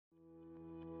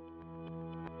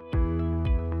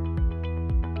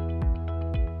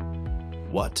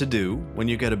What to do when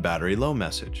you get a battery low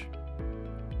message.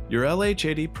 Your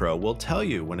LH80 Pro will tell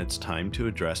you when it's time to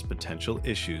address potential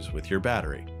issues with your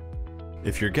battery.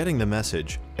 If you're getting the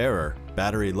message, "Error,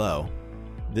 battery low,"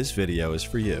 this video is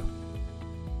for you.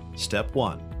 Step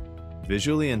 1.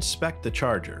 Visually inspect the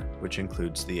charger, which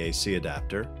includes the AC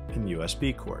adapter and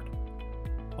USB cord.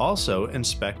 Also,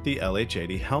 inspect the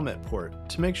LH80 helmet port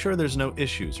to make sure there's no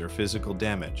issues or physical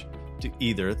damage to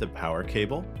either the power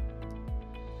cable,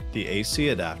 the AC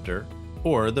adapter,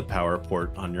 or the power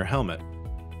port on your helmet.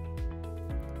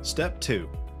 Step 2.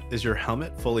 Is your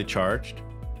helmet fully charged?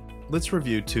 Let's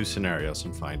review two scenarios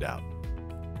and find out.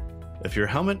 If your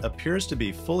helmet appears to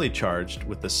be fully charged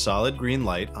with the solid green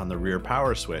light on the rear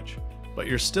power switch, but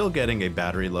you're still getting a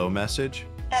battery low message,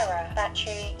 "Error,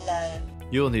 battery low,"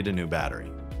 you'll need a new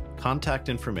battery. Contact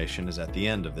information is at the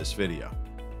end of this video.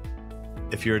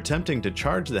 If you're attempting to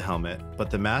charge the helmet,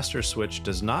 but the master switch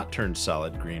does not turn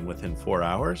solid green within 4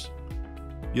 hours,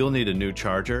 you'll need a new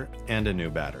charger and a new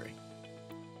battery.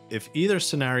 If either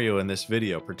scenario in this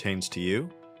video pertains to you,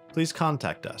 please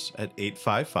contact us at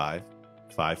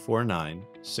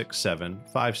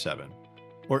 855-549-6757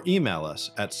 or email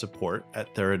us at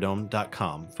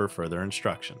support@theradome.com for further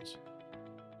instructions.